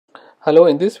Hello,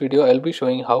 in this video I'll be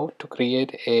showing how to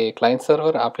create a client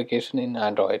server application in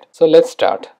Android. So let's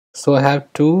start. So I have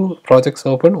two projects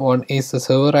open. One is the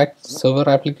server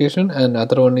application and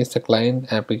other one is the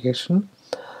client application.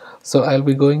 So I'll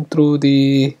be going through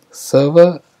the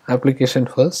server application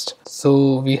first.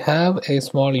 So we have a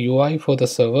small UI for the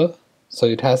server. So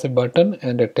it has a button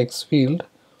and a text field,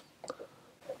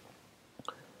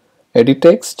 edit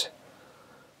text,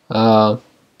 a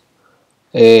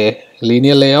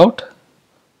linear layout,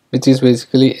 which is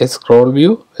basically a scroll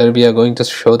view where we are going to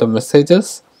show the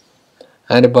messages,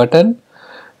 and a button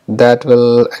that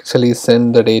will actually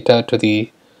send the data to the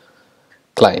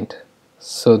client.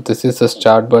 So this is the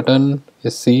start button,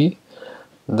 you see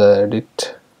the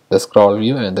edit, the scroll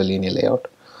view and the linear layout.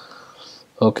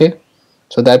 Okay,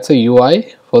 so that's a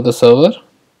UI for the server,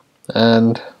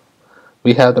 and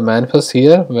we have the manifest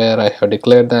here where I have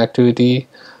declared the activity.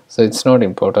 So it's not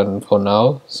important for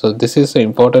now. So this is the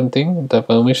important thing, the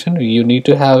permission. You need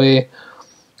to have a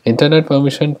internet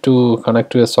permission to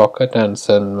connect to a socket and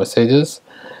send messages.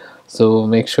 So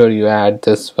make sure you add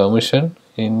this permission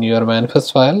in your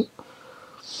manifest file.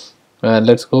 And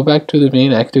let's go back to the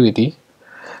main activity.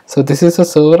 So this is a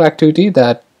server activity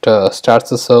that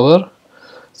starts the server.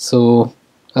 So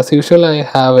as usual, I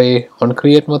have a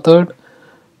onCreate method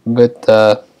with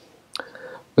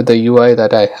the UI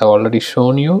that I have already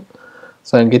shown you.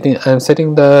 So I'm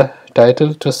setting the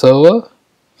title to server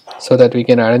so that we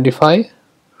can identify,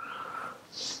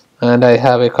 and I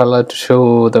have a color to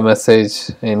show the message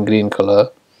in green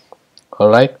color.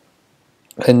 Alright,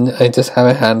 and I just have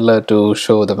a handler to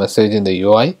show the message in the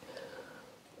UI,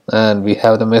 and we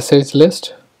have the message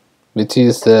list, which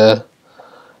is the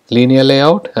linear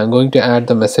layout. I'm going to add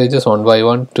the messages one by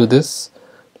one to this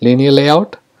linear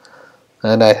layout,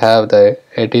 and I have the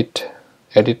edit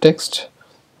text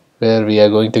where we are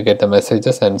going to get the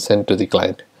messages and send to the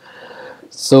client.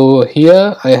 So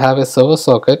here I have a server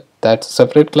socket, that's a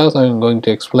separate class. I'm going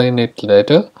to explain it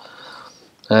later.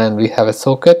 And we have a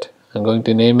socket, I'm going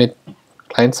to name it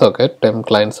client socket, temp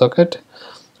client socket,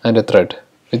 and a thread,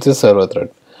 which is server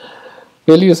thread.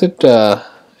 We'll use it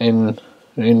in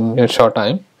a short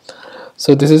time.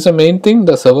 So this is the main thing,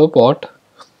 the server port,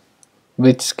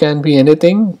 which can be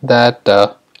anything that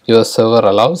your server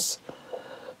allows.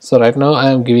 So right now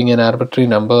I am giving an arbitrary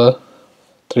number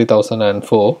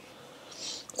 3004.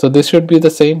 So this should be the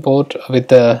same port with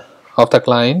the of the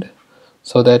client,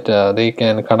 so that they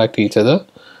can connect each other.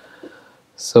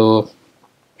 So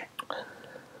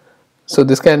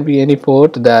this can be any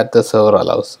port that the server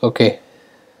allows. Okay,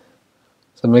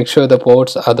 so make sure the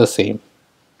ports are the same.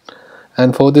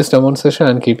 And for this demonstration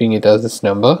I'm keeping it as this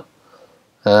number.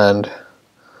 And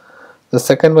the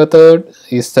second method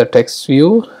is the text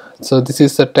view. So this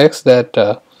is the text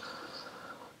that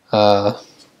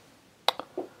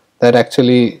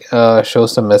actually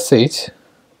shows the message.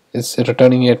 It's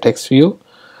returning a text view.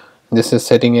 This is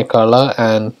setting a color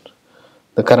and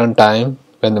the current time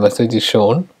when the message is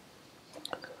shown.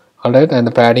 Alright, and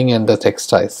the padding and the text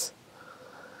size.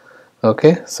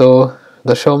 Okay, so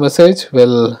the show message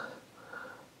will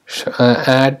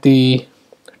add the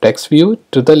text view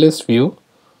to the list view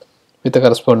with the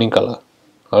corresponding color.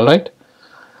 Alright,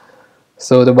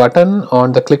 so the button,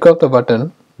 on the click of the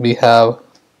button, we have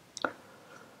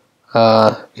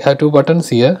two buttons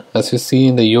here, as you see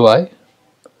in the UI.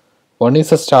 One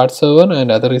is a start server and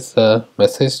other is a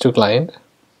message to client.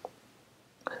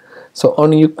 So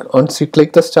once you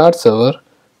click the start server,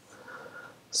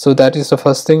 so that is the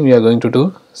first thing we are going to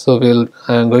do. So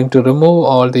I'm going to remove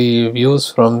all the views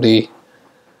from the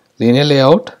linear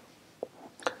layout,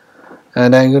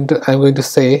 and I'm going to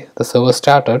say the server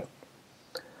started,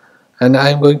 and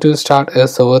I'm going to start a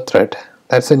server thread.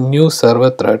 That's a new server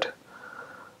thread.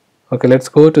 Okay, let's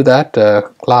go to that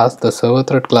class, the server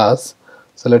thread class.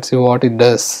 So let's see what it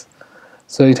does.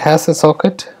 So it has a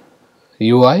socket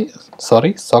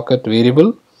socket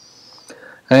variable,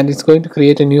 and it's going to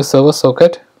create a new server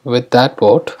socket with that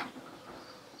port.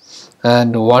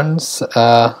 And once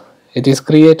it is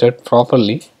created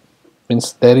properly,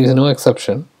 means there is no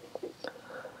exception,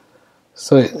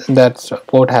 so that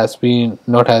port has been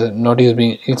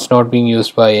it's not being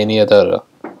used by any other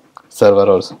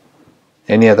server or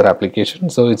any other application,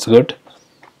 so it's good.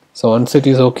 So once it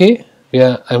is okay,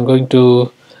 I'm going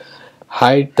to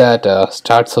hide that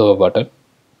start server button.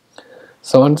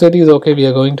 So once it is okay, we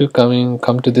are going to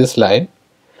come to this line,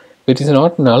 which is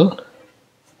not null,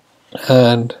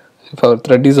 and if our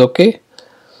thread is okay,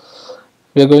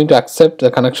 we are going to accept the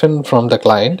connection from the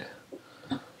client.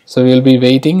 So we will be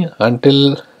waiting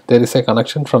until there is a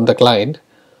connection from the client.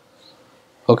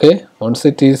 Okay, once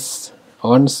a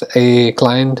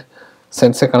client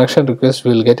sends a connection request,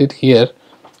 we will get it here.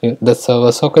 The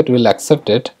server socket will accept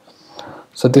it.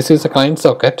 So this is a client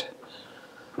socket.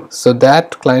 So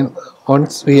that client,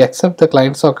 once we accept the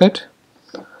client socket,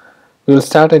 we will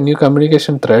start a new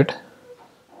communication thread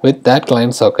with that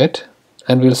client socket,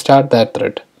 and we'll start that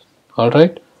thread.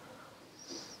 Alright,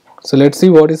 so let's see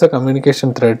what is the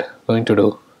communication thread going to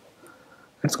do.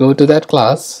 Let's go to that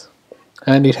class,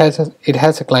 and it has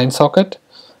a client socket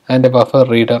and a buffer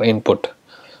reader input.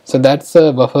 So that's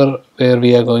a buffer where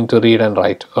we are going to read and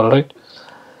write. Alright,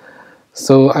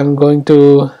 so I'm going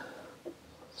to,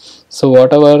 so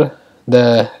whatever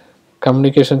the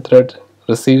communication thread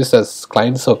receives as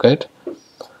client socket,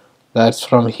 that's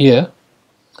from here.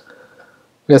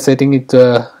 We are setting it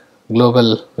to a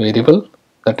global variable,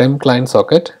 the temp client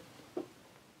socket,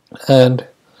 and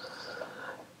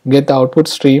get the output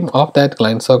stream of that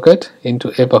client socket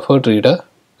into a buffered reader,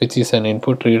 which is an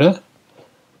input reader,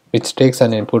 which takes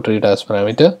an input reader as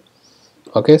parameter.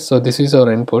 Okay, so this is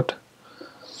our input,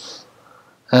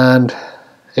 and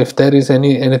if there is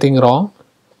anything wrong,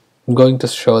 I'm going to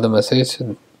show the message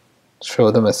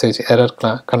error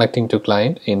connecting to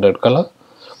client in red color.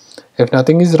 If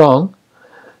nothing is wrong,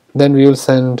 then we will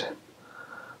send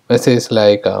message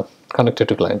like connected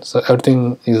to client. So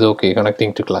everything is okay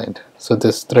connecting to client. So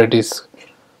this thread is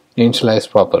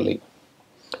initialized properly.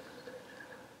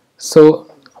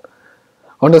 So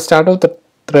on the start of the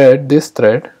thread, this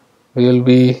thread,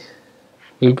 we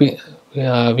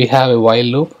have a while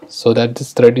loop, so that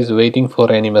this thread is waiting for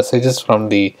any messages from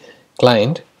the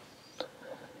client.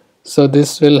 So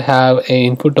this will have a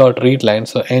input.read line.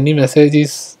 So any message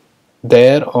is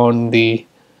there on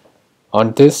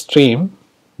this stream,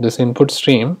 this input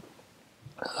stream,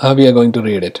 we are going to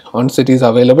read it. Once it is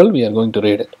available, we are going to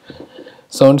read it.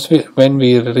 So when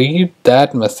we read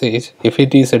that message, if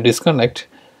it is a disconnect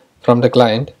from the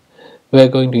client, we are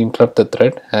going to interrupt the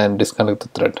thread and disconnect the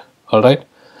thread. Alright,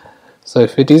 so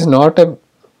if it is not a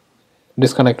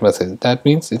disconnect message, that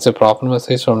means it's a proper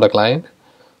message from the client,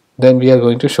 then we are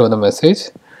going to show the message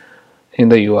in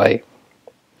the UI.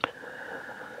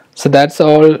 So that's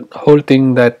whole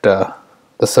thing that the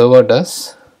server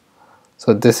does.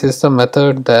 So this is the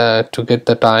method to get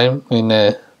the time in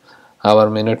a hour,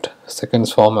 minute,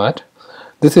 seconds format.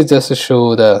 This is just to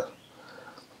show the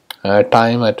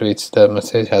time at which the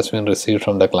message has been received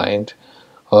from the client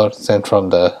or sent from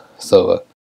the server.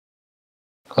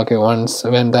 Okay, when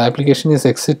the application is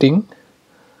exiting,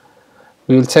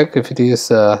 we will check if it is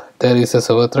there is a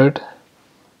server thread.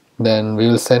 Then we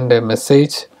will send a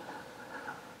message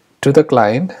to the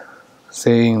client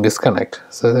saying disconnect.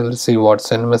 So let's see what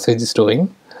send message is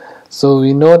doing. So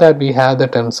we know that we have the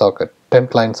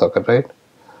temp client socket, right?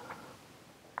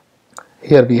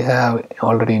 Here we have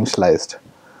already initialized.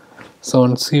 So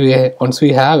once we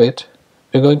have it,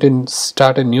 we're going to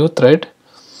start a new thread,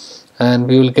 and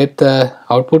we will get the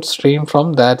output stream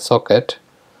from that socket,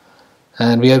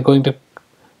 and we are going to,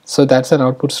 so that's an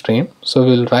output stream, so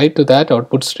we'll write to that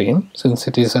output stream since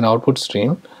it is an output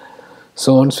stream.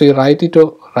 So once we write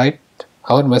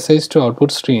our message to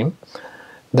output stream,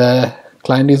 the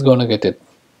client is going to get it.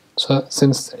 So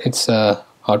since it's a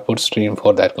output stream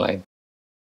for that client,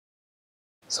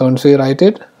 so once we write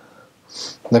it,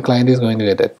 the client is going to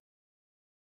get it.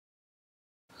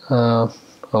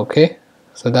 Okay,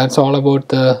 so that's all about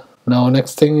the. Now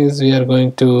next thing is we are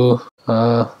going to we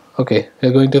are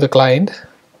going to the client.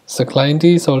 So client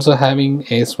is also having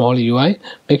a small UI.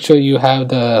 Make sure you have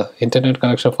the internet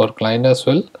connection for client as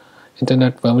well,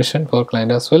 internet permission for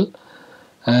client as well.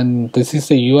 And this is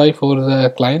the UI for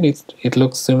the client. It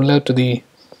looks similar to the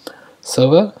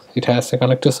server. It has a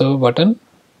connect to server button.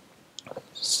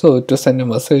 So to send a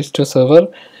message to server,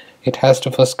 it has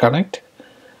to first connect,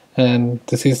 and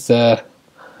this is the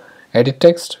edit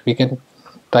text. We can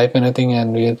type anything,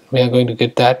 and we are going to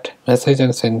get that message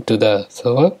and send to the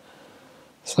server.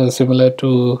 So similar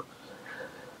to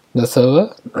the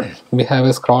server, we have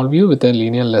a scroll view with a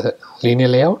linear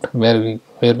layout where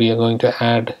we are going to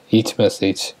add each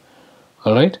message.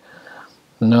 Alright,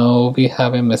 now we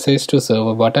have a message to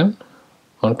server button.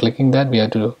 On clicking that, we are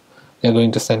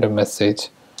going to send a message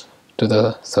to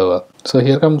the server. So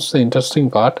here comes the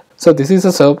interesting part. So this is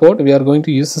a server port. We are going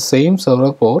to use the same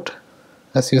server port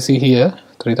as you see here,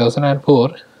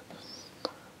 3004,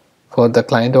 for the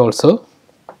client also.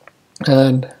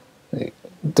 And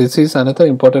this is another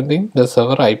important thing, the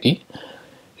server IP.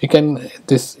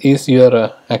 This is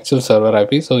your actual server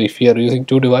IP. So if you are using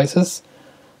two devices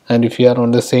and if you are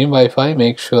on the same Wi-Fi,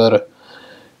 make sure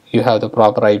you have the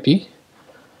proper IP.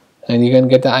 And you can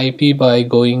get the IP by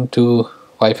going to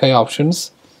Wi-Fi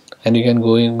options, and you can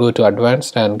go to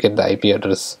advanced and get the IP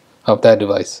address of that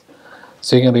device.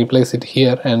 So you can replace it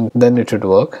here and then it should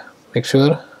work. Make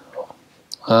sure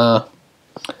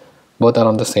both are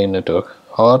on the same network,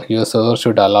 or your server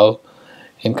should allow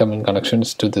incoming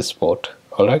connections to this port.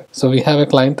 Alright, so we have a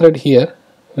client thread here.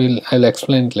 I'll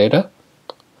explain it later.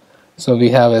 So we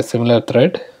have a similar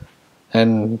thread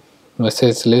and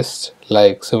message list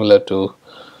like similar to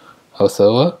our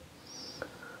server,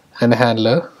 and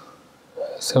handler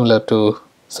similar to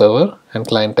server, and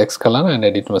client text color and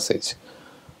edit message.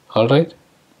 Alright,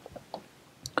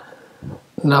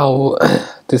 now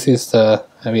this is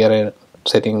we are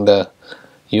setting the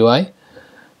UI,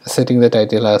 setting the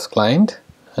title as client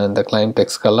and the client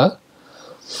text color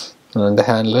and the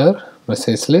handler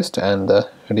message list and the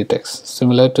edit text.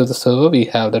 Similar to the server, we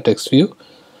have the text view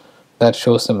that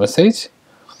shows the message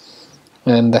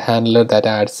and the handler that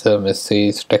adds the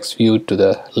message text view to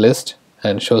the list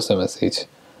and shows the message.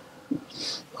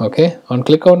 Okay, on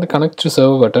click on the connect to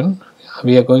server button,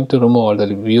 we are going to remove all the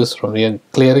views from, we are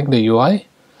clearing the UI,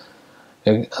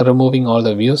 removing all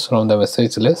the views from the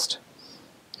message list,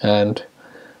 and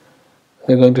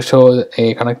we're going to show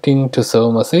a connecting to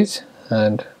server message,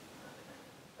 and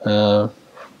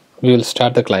we will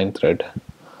start the client thread.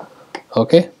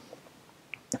 Okay,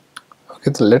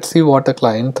 so let's see what the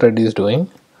client thread is doing.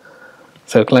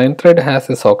 So client thread has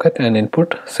a socket and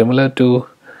input similar to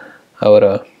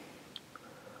our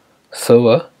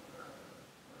server.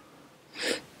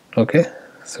 Okay,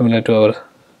 similar to our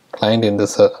client in the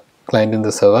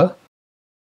server.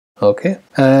 Okay,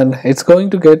 and it's going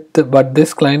to get but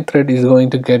this client thread is going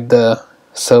to get the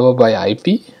server by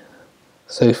IP.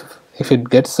 So if it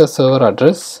gets the server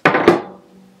address,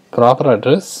 proper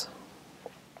address,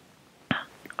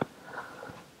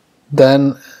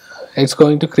 then it's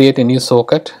going to create a new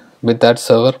socket with that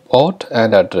server port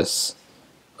and address.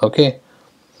 Okay,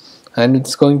 and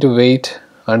it's going to wait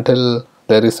until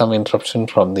there is some interruption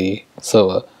from the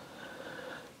server.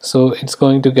 So it's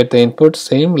going to get the input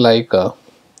same like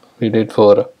we did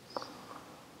for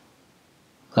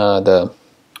the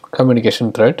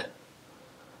communication thread.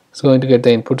 It's going to get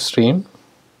the input stream,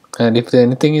 and if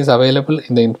anything is available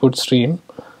in the input stream,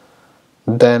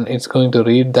 then it's going to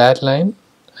read that line,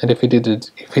 and if it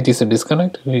is a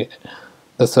disconnect,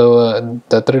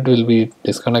 the thread will be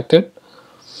disconnected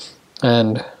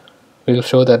and we'll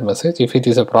show that message. If it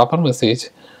is a proper message,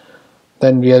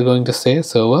 then we are going to say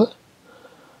server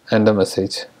and the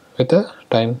message with a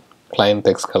client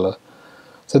text color.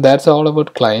 So that's all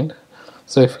about client.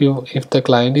 So if the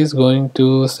client is going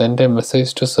to send a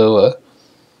message to server,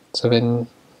 so when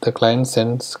the client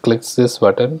clicks this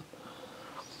button,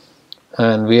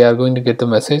 and we are going to get the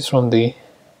message from the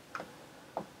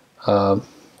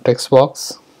text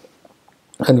box,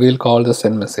 and we'll call the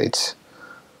send message.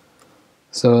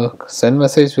 So send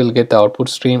message will get the output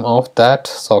stream of that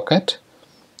socket,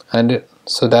 and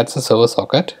so that's the server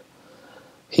socket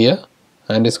here,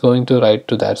 and it's going to write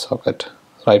to that socket,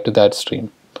 write to that stream.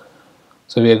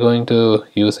 So we are going to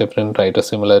use a print writer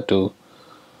similar to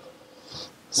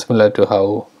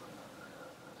how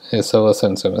a server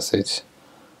sends a message.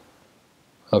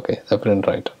 Okay, the print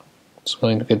writer. It's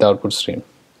going to get the output stream.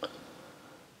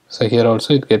 So here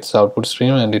also it gets the output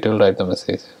stream and it will write the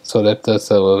message so that the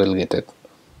server will get it.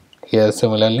 Here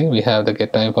similarly we have the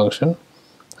getTime function,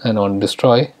 and on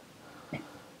destroy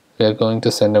we are going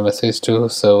to send a message to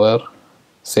server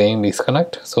saying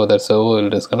disconnect, so that server will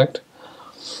disconnect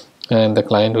and the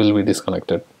client will be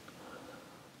disconnected.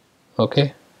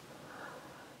 Okay,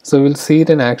 so we'll see it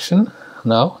in action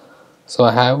now. So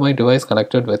I have my device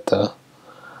connected with the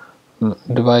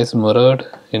device mirrored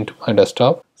into my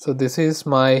desktop. So this is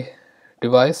my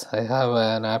device. I have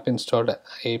an app installed,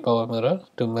 a power mirror,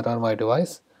 to mirror my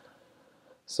device.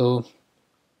 So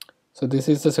this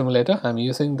is the simulator. I'm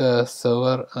using the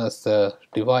server as the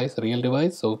device, real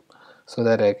device, so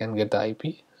that I can get the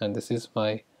IP, and this is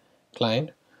my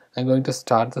client. I'm going to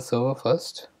start the server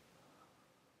first.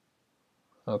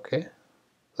 Okay,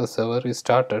 the server is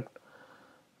started.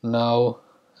 Now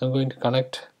I'm going to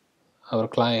connect our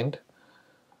client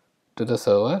to the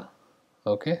server.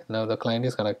 Okay, now the client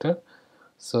is connected,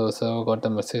 so server got the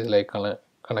message like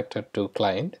connected to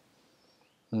client.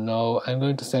 Now I'm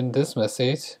going to send this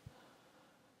message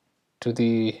to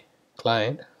the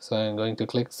client, so I'm going to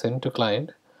click send to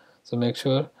client. So make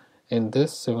sure in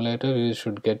this simulator we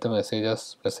should get the message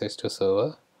as message to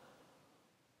server.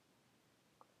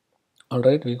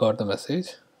 Alright, we got the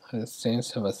message. Let's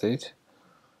change the message.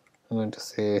 I'm going to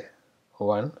say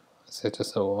 1, message to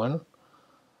server 1.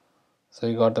 So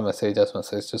we got the message as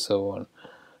message to server 1.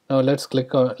 Now let's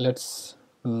click on, let's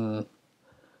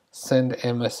send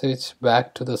a message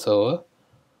back to the server.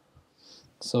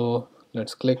 So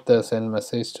Let's click the send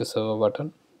message to server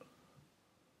button.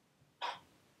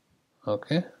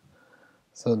 Okay,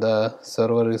 so the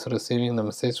server is receiving the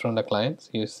message from the client.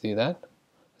 You see that.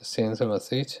 Just change the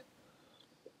message,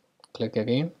 click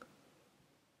again.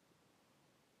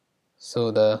 So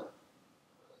the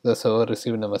server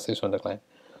received the message from the client.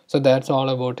 So that's all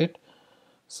about it.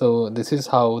 So this is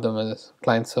how the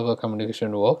client server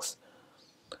communication works.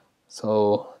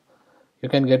 So you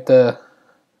can get the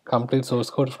complete source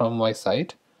code from my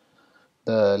site.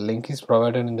 The link is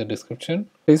provided in the description.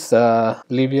 Please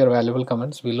leave your valuable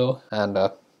comments below, and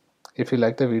if you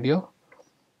like the video,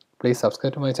 please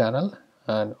subscribe to my channel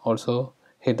and also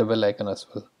hit the bell icon as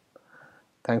well.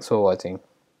 Thanks for watching.